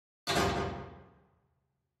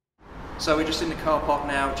So we're just in the car park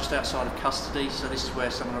now, just outside of custody, so this is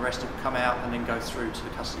where someone arrested will come out and then go through to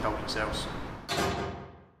the custody holding cells.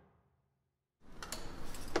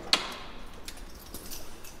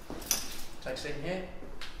 Take a seat in here.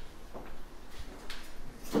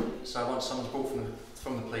 So once someone's brought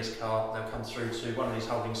from the police car, they'll come through to one of these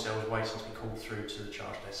holding cells waiting to be called through to the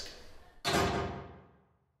charge desk.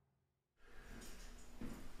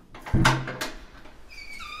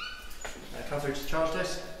 Come through to the charge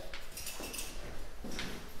desk.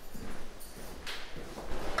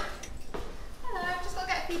 Hello, I've just got to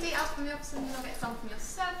get a few details from the officer and then I'll get some from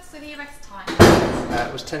yourself. So the arrest time?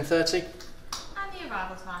 It was 10:30. And the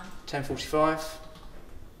arrival time? 10:45.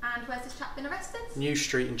 And where's this chap been arrested? New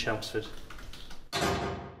Street in Chelmsford.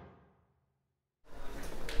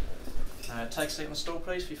 Take a seat on the stool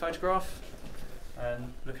please for your photograph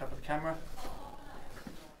and look up at the camera.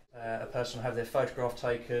 A person will have their photograph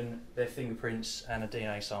taken, their fingerprints and a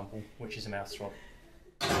DNA sample, which is a mouth swab.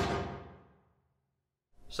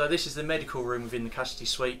 So this is the medical room within the custody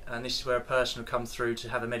suite, and this is where a person will come through to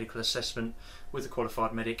have a medical assessment with a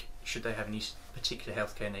qualified medic should they have any particular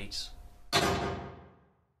healthcare needs.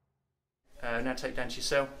 Now take down to your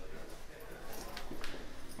cell.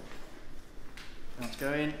 Let's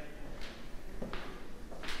go in.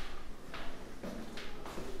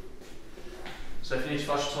 So if you need to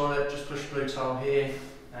flush the toilet, just push the blue tile here.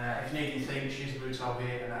 If you need anything, just use the blue tile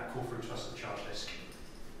here and that'll call through to us at the charge desk.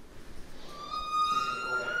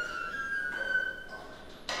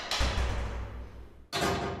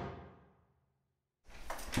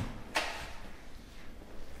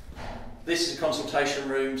 This is a consultation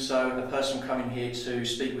room, so a person will come in here to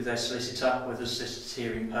speak with their solicitor, whether the solicitor's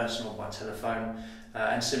here in person or by telephone,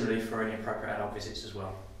 and similarly for any appropriate adult visits as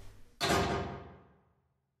well.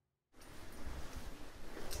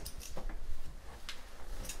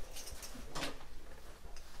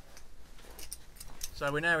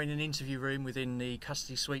 So we're now in an interview room within the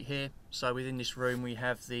custody suite here. So within this room we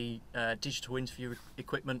have the digital interview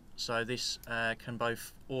equipment, so this can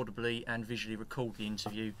both audibly and visually record the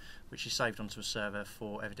interview, which is saved onto a server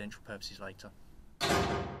for evidential purposes later.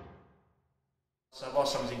 So while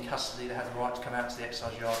someone's in custody they have the right to come out to the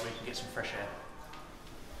exercise yard where you can get some fresh air.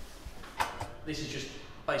 This is just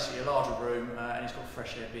basically a larger room and it's got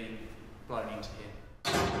fresh air being blown into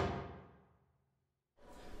here.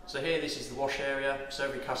 So here, this is the wash area, so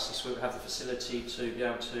every custody suite will have the facility to be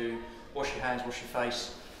able to wash your hands, wash your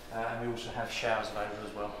face, and we also have showers available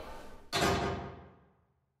as well.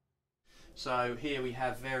 So here we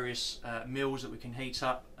have various meals that we can heat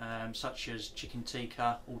up, such as chicken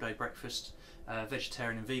tikka, all-day breakfast,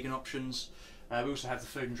 vegetarian and vegan options. We also have the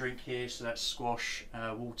food and drink here, so that's squash,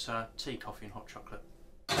 water, tea, coffee and hot chocolate.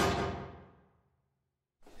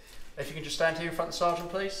 If you can just stand here in front of the sergeant,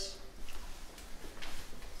 please.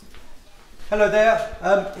 Hello there,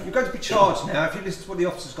 you're going to be charged now. If you listen to what the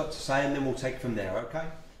officer's got to say and then we'll take it from there, okay?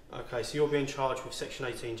 Okay, so you're being charged with Section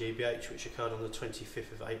 18 GBH, which occurred on the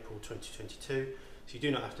 25th of April 2022. So you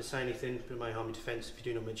do not have to say anything, but it may harm your defence if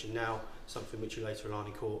you do not mention now something which you later rely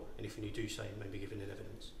in court, and if you do say it may be given in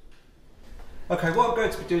evidence. Okay, what I'm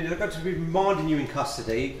going to be doing is I'm going to be remanding you in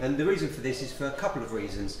custody, and the reason for this is for a couple of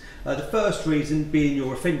reasons. The first reason being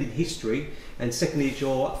your offending history, and secondly is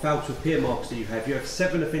your failure to appear marks that you have. You have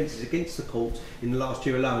 7 offences against the court in the last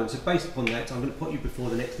year alone, so based upon that I'm going to put you before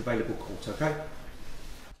the next available court, okay?